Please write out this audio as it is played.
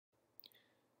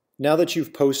Now that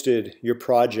you've posted your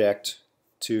project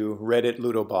to Reddit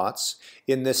Ludobots,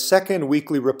 in this second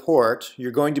weekly report, you're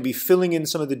going to be filling in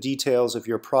some of the details of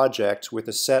your project with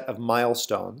a set of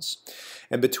milestones.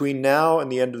 And between now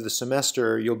and the end of the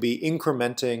semester, you'll be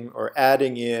incrementing or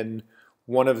adding in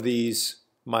one of these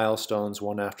milestones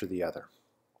one after the other.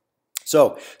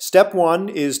 So step one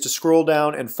is to scroll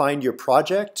down and find your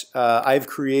project. I've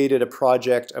created a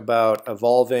project about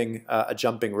evolving a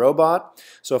jumping robot.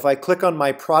 So if I click on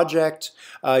my project,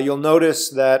 you'll notice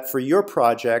that for your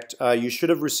project, you should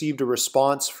have received a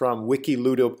response from Wiki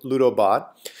Ludobot.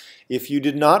 If you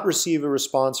did not receive a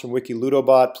response from Wiki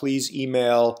Ludobot, please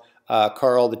email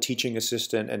Carl, the teaching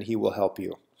assistant, and he will help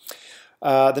you.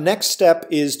 The next step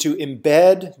is to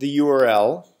embed the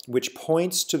URL, which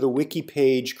points to the wiki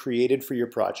page created for your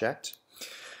project,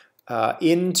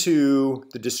 into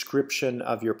the description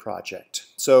of your project.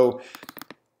 So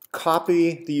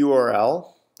copy the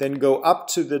URL, then go up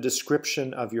to the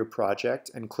description of your project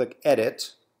and click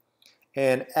Edit,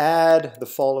 and add the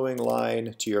following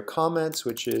line to your comments,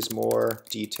 which is more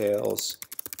details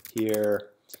here,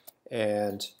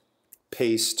 and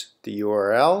paste the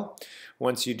URL.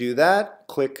 Once you do that,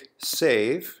 click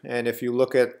Save, and if you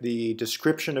look at the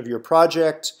description of your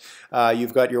project,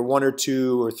 you've got your 1 or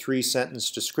 2 or 3 sentence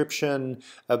description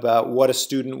about what a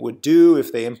student would do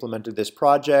if they implemented this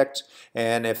project,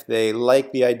 and if they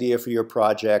like the idea for your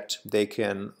project, they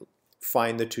can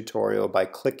find the tutorial by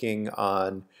clicking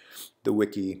on the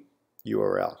wiki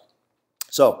URL.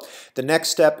 So the next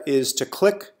step is to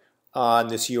click on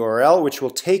this URL, which will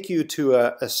take you to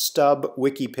a stub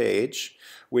wiki page,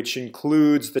 which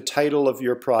includes the title of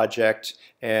your project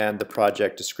and the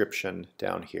project description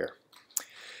down here.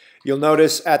 You'll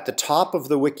notice at the top of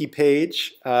the wiki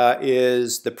page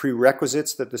is the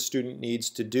prerequisites that the student needs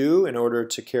to do in order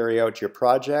to carry out your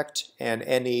project and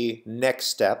any next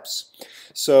steps.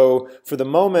 So for the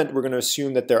moment, we're going to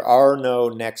assume that there are no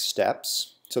next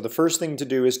steps. So the first thing to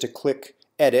do is to click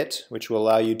Edit, which will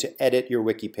allow you to edit your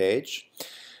wiki page.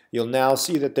 You'll now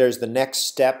see that there's the next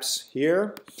steps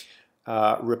here.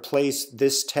 Replace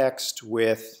this text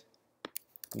with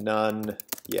none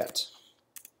yet,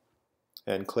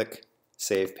 and click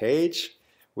Save Page,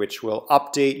 which will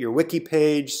update your wiki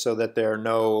page so that there are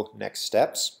no next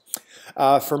steps.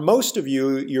 For most of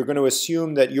you, you're going to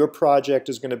assume that your project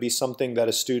is going to be something that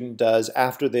a student does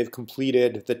after they've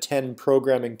completed the 10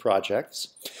 programming projects.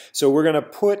 So we're going to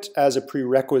put as a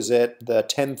prerequisite the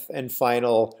 10th and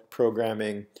final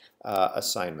programming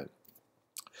assignment.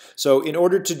 So in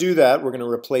order to do that, we're going to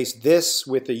replace this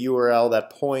with a URL that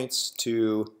points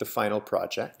to the final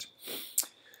project,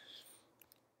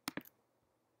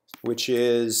 which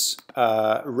is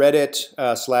reddit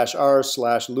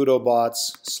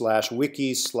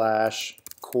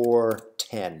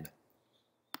 /r/ludobots/wiki/core10.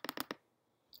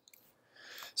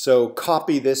 So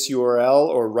copy this URL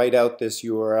or write out this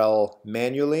URL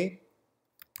manually,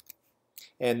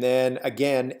 and then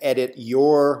again edit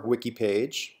your wiki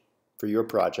page for your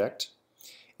project,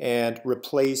 and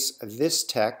replace this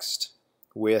text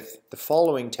with the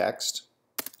following text.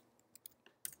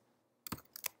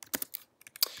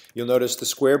 You'll notice the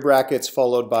square brackets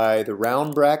followed by the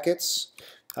round brackets.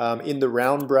 In the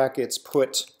round brackets,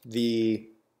 put the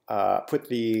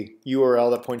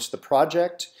URL that points to the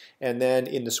project, and then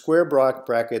in the square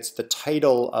brackets, the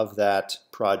title of that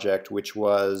project, which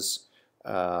was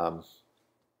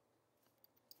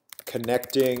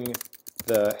Connecting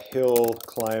the Hill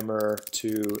Climber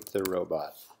to the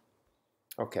Robot.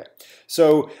 Okay,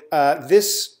 so the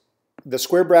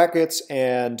square brackets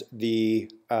and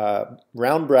the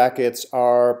round brackets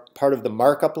are part of the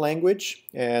markup language,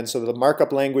 and so the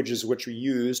markup language is what you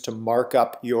use to mark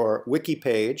up your wiki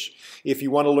page. If you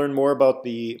want to learn more about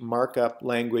the markup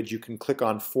language, you can click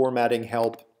on Formatting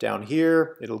Help down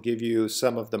here. It'll give you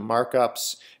some of the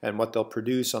markups and what they'll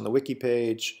produce on the wiki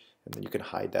page, and then you can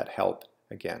hide that help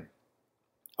again.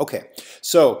 Okay,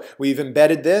 so we've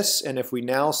embedded this, and if we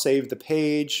now save the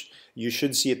page, you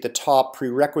should see at the top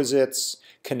prerequisites,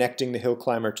 connecting the hill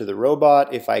climber to the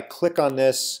robot. If I click on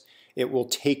this, it will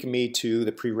take me to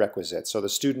the prerequisites. So the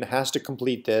student has to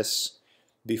complete this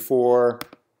before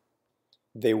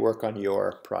they work on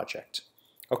your project.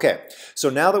 Okay, so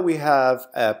now that we have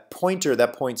a pointer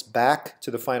that points back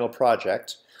to the final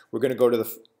project, we're going to go to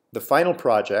the final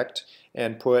project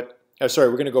and put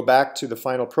we're going to go back to the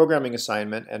final programming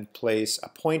assignment and place a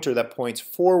pointer that points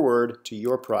forward to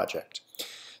your project.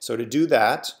 So to do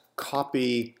that,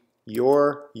 copy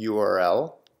your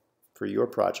URL for your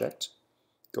project,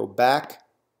 go back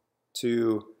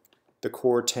to the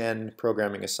Core 10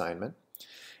 programming assignment,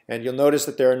 and you'll notice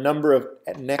that there are a number of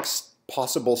next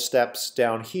possible steps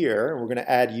down here. We're going to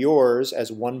add yours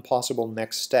as one possible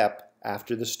next step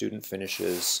after the student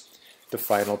finishes the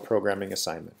final programming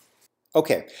assignment.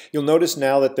 Okay, you'll notice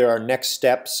now that there are next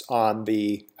steps on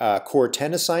the Core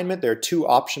 10 assignment. There are two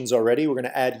options already. We're going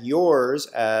to add yours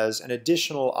as an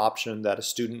additional option that a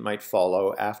student might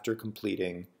follow after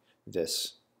completing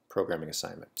this programming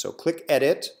assignment. So click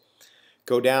Edit,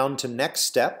 go down to Next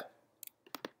Step,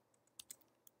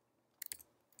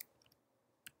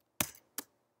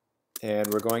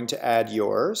 and we're going to add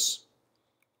yours.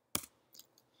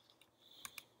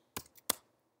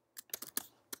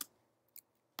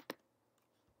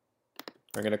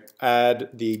 We're going to add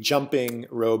the jumping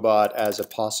robot as a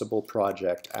possible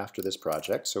project after this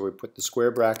project. So we put the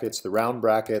square brackets, the round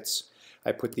brackets.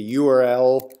 I put the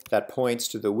URL that points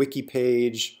to the wiki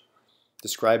page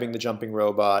describing the jumping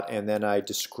robot, and then I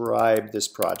describe this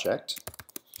project,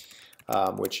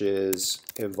 which is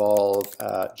Evolve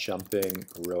a Jumping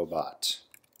Robot.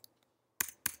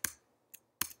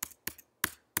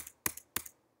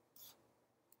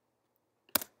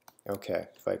 Okay,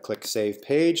 if I click Save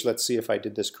Page, let's see if I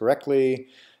did this correctly.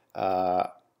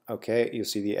 Okay, you'll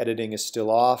see the editing is still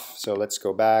off, so let's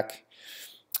go back.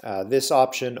 This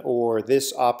option, or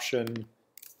this option,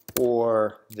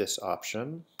 or this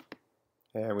option.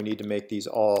 And we need to make these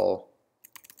all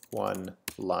one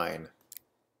line.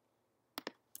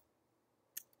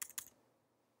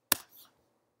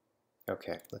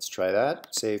 Okay, let's try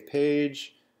that. Save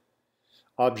page.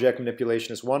 Object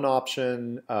manipulation is one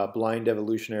option, blind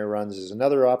evolutionary runs is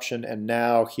another option, and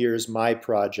now here's my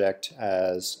project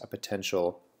as a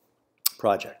potential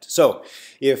project. So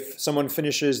if someone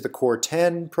finishes the Core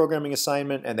 10 programming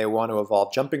assignment and they want to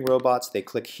evolve jumping robots, they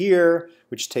click here,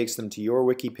 which takes them to your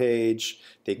wiki page.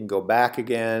 They can go back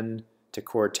again to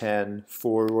Core 10,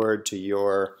 forward to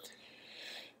your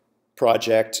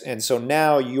project, and so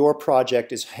now your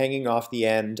project is hanging off the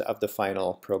end of the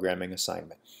final programming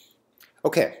assignment.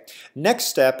 Okay, next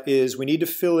step is we need to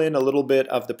fill in a little bit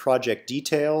of the project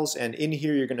details, and in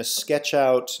here you're going to sketch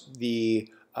out the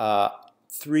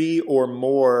 3 or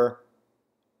more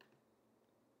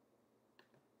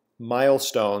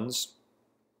milestones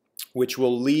which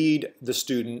will lead the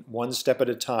student one step at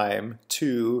a time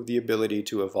to the ability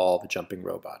to evolve a jumping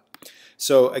robot.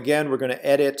 So again, we're going to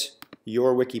edit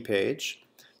your wiki page,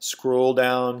 scroll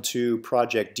down to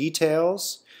project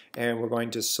details, and we're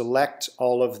going to select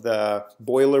all of the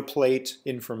boilerplate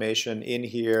information in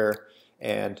here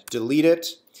and delete it.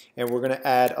 And we're going to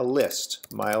add a list,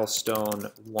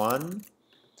 milestone 1,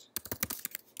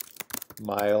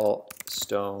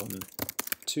 milestone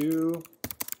 2,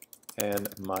 and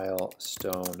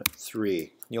milestone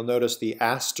 3. You'll notice the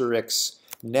asterisks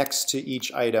next to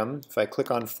each item. If I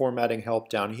click on formatting help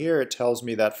down here, it tells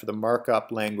me that for the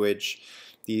markup language,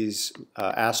 these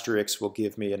asterisks will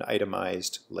give me an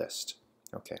itemized list.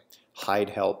 Okay,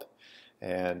 hide help,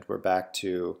 and we're back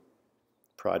to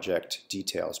project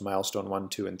details. Milestone 1,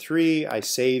 2, and 3. I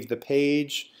save the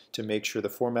page to make sure the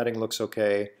formatting looks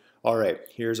okay. All right,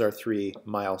 here's our 3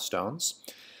 milestones.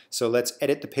 So let's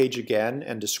edit the page again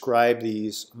and describe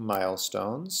these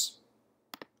milestones.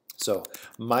 So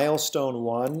milestone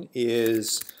 1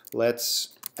 is let's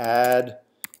add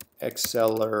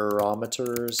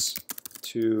accelerometers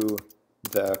to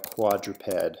the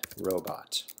quadruped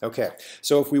robot. Okay,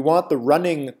 so if we want the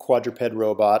running quadruped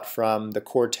robot from the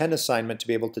Core 10 assignment to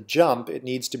be able to jump, it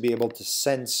needs to be able to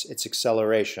sense its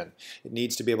acceleration. It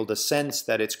needs to be able to sense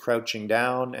that it's crouching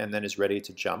down and then is ready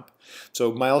to jump.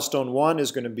 So milestone 1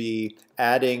 is going to be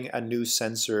adding a new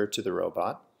sensor to the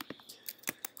robot.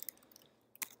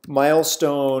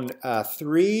 Milestone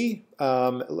 3,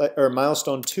 or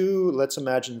milestone 2, let's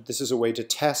imagine that this is a way to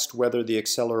test whether the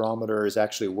accelerometer is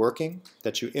actually working,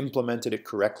 that you implemented it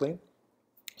correctly.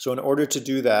 So in order to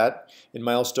do that, in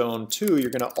milestone 2, you're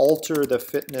going to alter the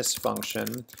fitness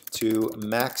function to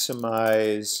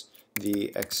maximize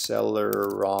the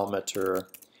accelerometer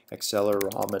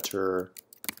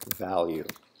value.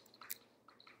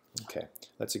 Okay,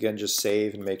 let's again just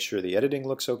save and make sure the editing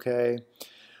looks okay.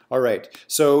 All right,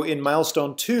 so in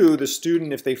milestone 2, the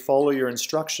student, if they follow your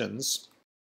instructions,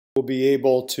 will be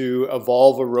able to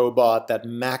evolve a robot that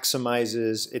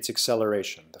maximizes its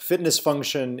acceleration. The fitness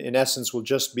function, in essence, will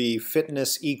just be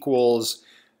fitness equals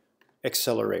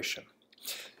acceleration.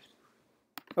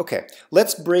 Okay,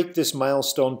 let's break this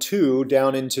milestone 2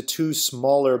 down into 2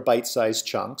 smaller bite-sized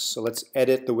chunks. So let's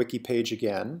edit the wiki page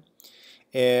again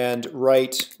and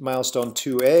write milestone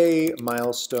 2A,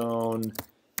 milestone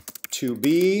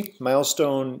 2B.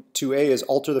 Milestone 2A is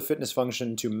alter the fitness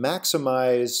function to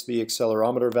maximize the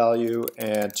accelerometer value,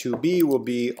 and 2B will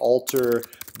be alter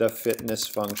the fitness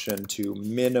function to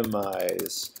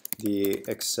minimize the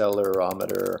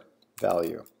accelerometer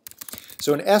value.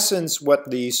 So in essence, what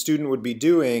the student would be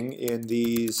doing in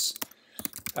these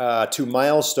 2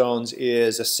 milestones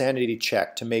is a sanity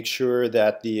check to make sure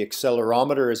that the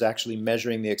accelerometer is actually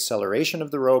measuring the acceleration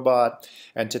of the robot.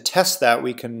 And to test that,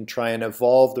 we can try and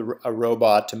evolve a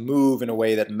robot to move in a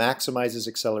way that maximizes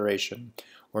acceleration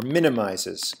or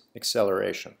minimizes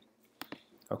acceleration.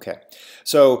 Okay,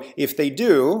 so if they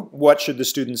do, what should the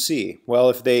student see? Well,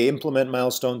 if they implement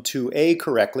milestone 2A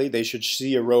correctly, they should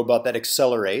see a robot that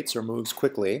accelerates or moves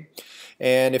quickly.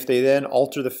 And if they then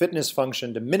alter the fitness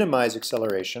function to minimize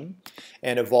acceleration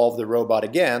and evolve the robot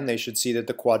again, they should see that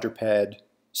the quadruped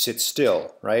sits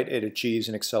still, right? It achieves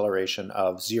an acceleration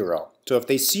of 0. So if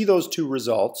they see those 2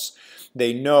 results,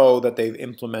 they know that they've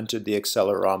implemented the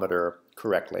accelerometer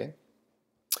correctly.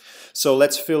 So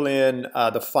let's fill in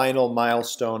the final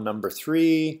milestone number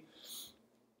 3,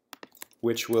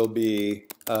 which will be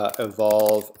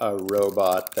evolve a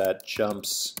robot that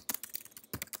jumps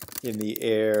in the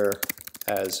air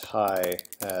as high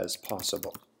as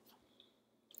possible.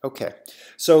 Okay,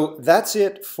 so that's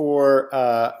it for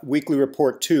weekly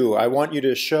report 2. I want you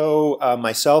to show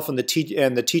myself and the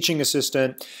teaching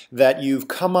assistant that you've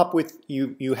come up with,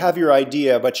 you have your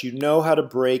idea, but you know how to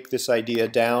break this idea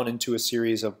down into a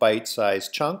series of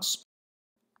bite-sized chunks.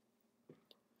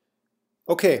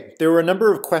 Okay, there were a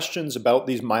number of questions about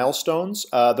these milestones.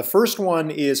 The first one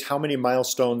is, how many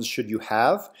milestones should you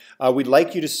have? We'd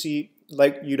like you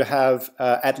to have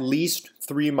at least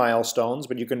 3 milestones,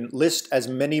 but you can list as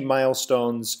many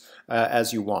milestones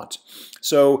as you want.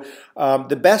 So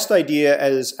the best idea,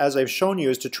 as I've shown you,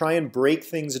 is to try and break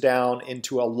things down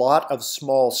into a lot of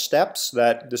small steps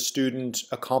that the student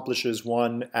accomplishes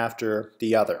one after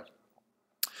the other.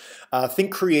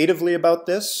 Think creatively about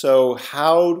this. So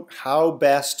how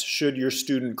best should your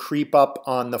student creep up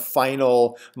on the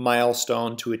final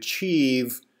milestone to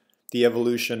achieve the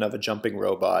evolution of a jumping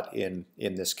robot in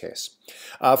this case?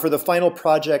 For the final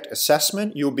project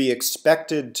assessment, you'll be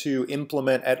expected to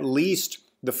implement at least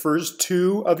the first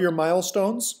 2 of your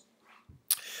milestones.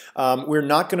 We're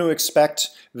not going to expect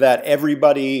that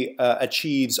everybody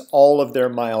achieves all of their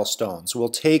milestones. We'll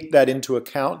take that into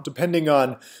account depending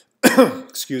on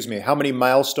excuse me, how many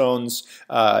milestones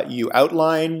you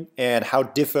outline and how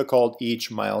difficult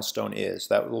each milestone is.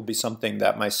 That will be something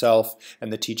that myself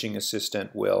and the teaching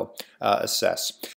assistant will assess.